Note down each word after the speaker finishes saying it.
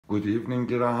Good evening,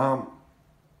 Graham.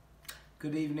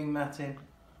 Good evening, Martin.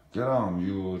 Graham,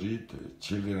 you read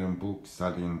children books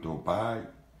are in Dubai.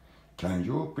 Can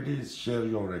you please share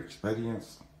your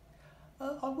experience?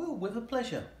 I will, with a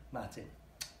pleasure, Martin.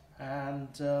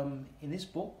 And in this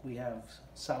book we have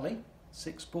Sally,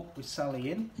 sixth book with Sally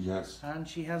in. Yes. And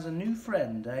she has a new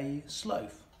friend, a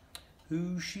sloth,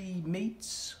 who she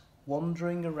meets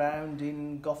wandering around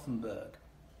in Gothenburg.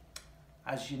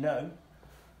 As you know,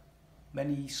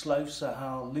 many sloths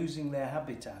are losing their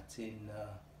habitat in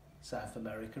South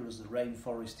America as the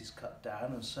rainforest is cut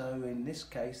down, and so in this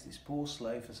case this poor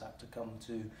sloth has had to come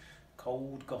to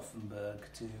cold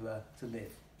Gothenburg to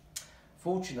live.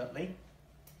 Fortunately,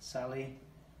 Sally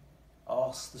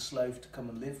asks the sloth to come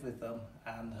and live with them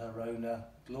and her owner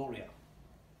Gloria.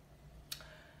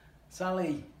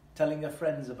 Sally, telling her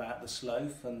friends about the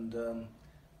sloth and the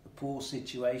poor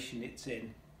situation it's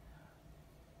in,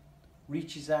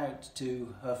 reaches out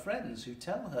to her friends who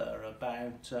tell her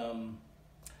about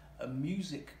a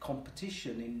music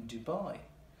competition in Dubai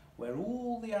where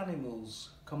all the animals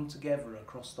come together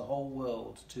across the whole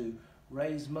world to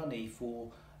raise money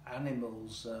for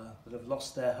animals that have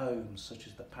lost their homes, such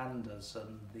as the pandas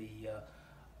and the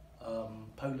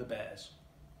polar bears.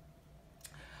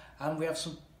 And we have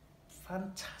some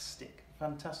fantastic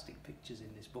pictures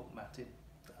in this book, Martin,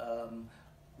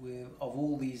 of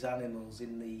all these animals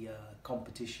in the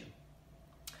competition.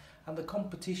 And the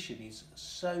competition is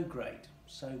so great.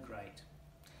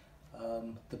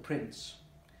 The prince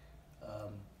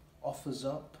offers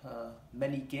up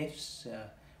many gifts.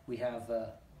 We have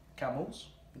camels.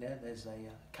 There's a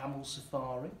camel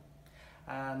safari,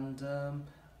 and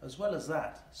as well as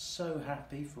that, so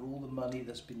happy for all the money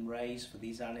that's been raised for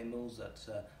these animals that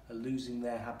are losing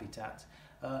their habitat.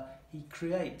 He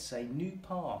creates a new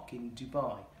park in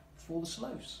Dubai for the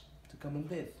sloths to come and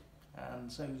live,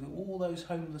 and so all those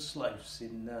homeless sloths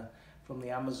from the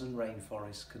Amazon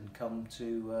rainforest can come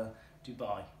to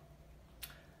Dubai.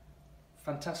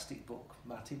 Fantastic book,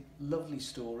 Martin. Lovely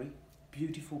story,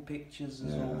 beautiful pictures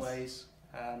as always,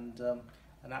 and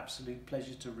an absolute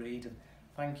pleasure to read. And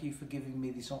thank you for giving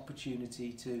me this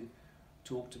opportunity to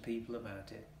talk to people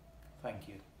about it. Thank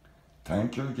you.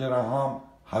 Thank you, Graham.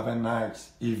 Have a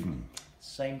nice evening.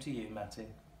 Same to you, Martin.